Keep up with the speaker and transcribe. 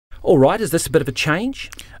All right, is this a bit of a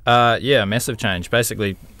change? Yeah, massive change.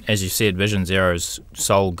 Basically, as you said, Vision Zero's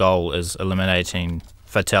sole goal is eliminating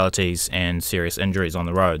fatalities and serious injuries on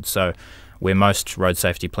the road. So where most road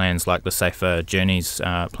safety plans, like the Safer Journeys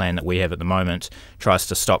plan that we have at the moment, tries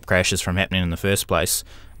to stop crashes from happening in the first place,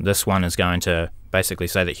 this one is going to basically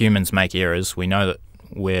say that humans make errors. We know that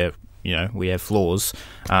we have flaws.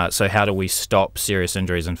 So how do we stop serious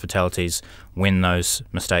injuries and fatalities when those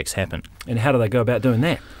mistakes happen? And how do they go about doing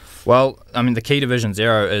that? Well, I mean, the key to Vision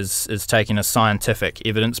Zero is taking a scientific,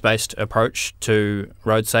 evidence-based approach to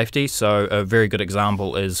road safety. So a very good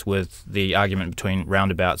example is with the argument between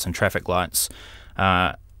roundabouts and traffic lights.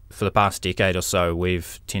 For the past decade or so,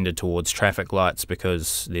 we've tended towards traffic lights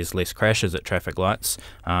because there's less crashes at traffic lights,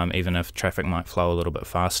 even if traffic might flow a little bit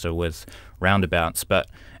faster with roundabouts. But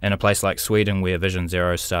in a place like Sweden, where Vision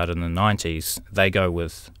Zero started in the 90s, they go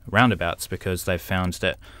with roundabouts because they've found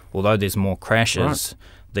that although there's more crashes,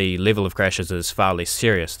 the level of crashes is far less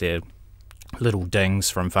serious. They're little dings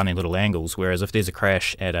from funny little angles, whereas if there's a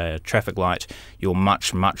crash at a traffic light, you're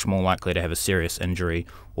much, much more likely to have a serious injury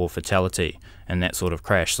or fatality in that sort of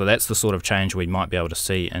crash. So that's the sort of change we might be able to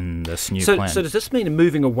see in this new plan. So does this mean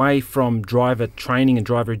moving away from driver training and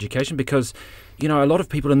driver education? Because, a lot of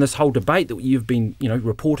people in this whole debate that you've been,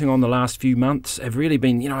 reporting on the last few months have really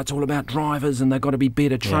been, it's all about drivers and they've got to be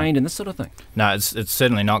better trained and this sort of thing. No, it's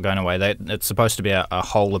certainly not going away. It's supposed to be a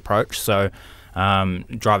whole approach. So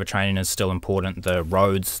driver training is still important. The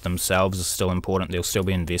roads themselves are still important. There'll still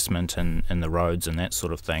be investment in the roads and that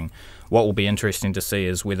sort of thing. What will be interesting to see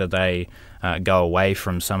is whether they go away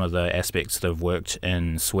from some of the aspects that have worked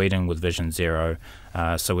in Sweden with Vision Zero.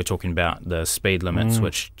 So we're talking about the speed limits,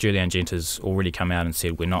 which Julian Gent has already come out and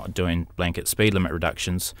said we're not doing blanket speed limit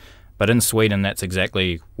reductions. But in Sweden, that's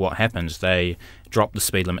exactly what happened. They dropped the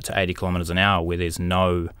speed limit to 80 kilometres an hour where there's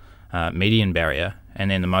no median barrier,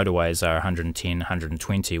 and then the motorways are 110,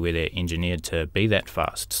 120 where they're engineered to be that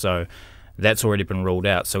fast. So that's already been ruled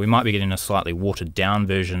out. So we might be getting a slightly watered down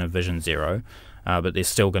version of Vision Zero, but they're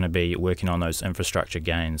still going to be working on those infrastructure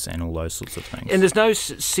gains and all those sorts of things. And there's no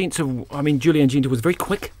sense of, Julian Gent was very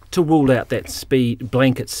quick to rule out that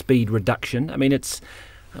blanket speed reduction. I mean, it's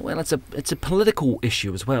a political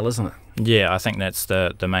issue as well, isn't it? Yeah, I think that's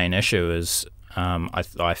the main issue is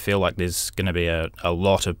I feel like there's going to be a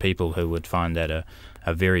lot of people who would find that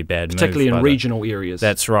a very bad move. Particularly in regional areas.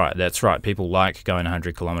 That's right. People like going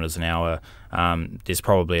 100 kilometres an hour. There's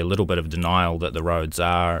probably a little bit of denial that the roads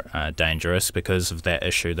are dangerous because of that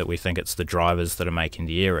issue that we think it's the drivers that are making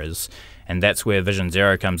the errors. And that's where Vision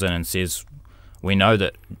Zero comes in and says, we know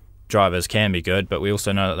that drivers can be good, but we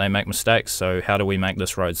also know that they make mistakes. So how do we make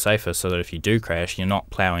this road safer so that if you do crash, you're not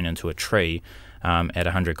ploughing into a tree at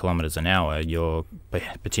 100 kilometres an hour, you're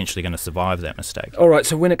potentially going to survive that mistake. All right,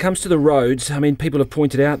 so when it comes to the roads, people have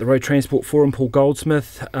pointed out, the Road Transport Forum, Paul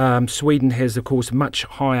Goldsmith, Sweden has, of course, much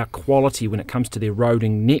higher quality when it comes to their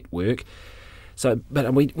roading network. So,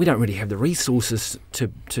 but we don't really have the resources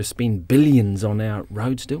to spend billions on our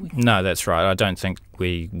roads, do we? No, that's right. I don't think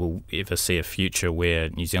we will ever see a future where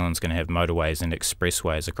New Zealand's going to have motorways and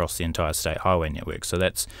expressways across the entire state highway network. So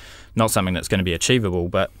that's not something that's going to be achievable,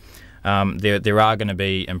 but there are going to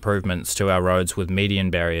be improvements to our roads with median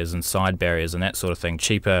barriers and side barriers and that sort of thing,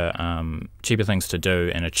 cheaper things to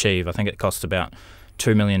do and achieve. I think it costs about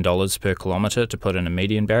 $2 million per kilometre to put in a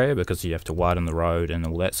median barrier because you have to widen the road and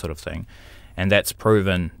all that sort of thing. And that's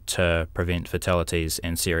proven to prevent fatalities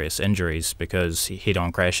and serious injuries because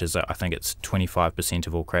head-on crashes, I think it's 25%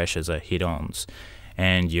 of all crashes are head-ons.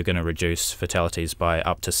 And you're going to reduce fatalities by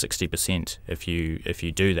up to 60% if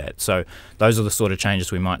you do that. So those are the sort of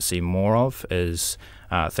changes we might see more of, is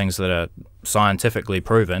things that are scientifically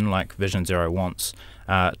proven, like Vision Zero wants,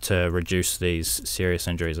 to reduce these serious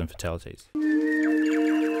injuries and fatalities.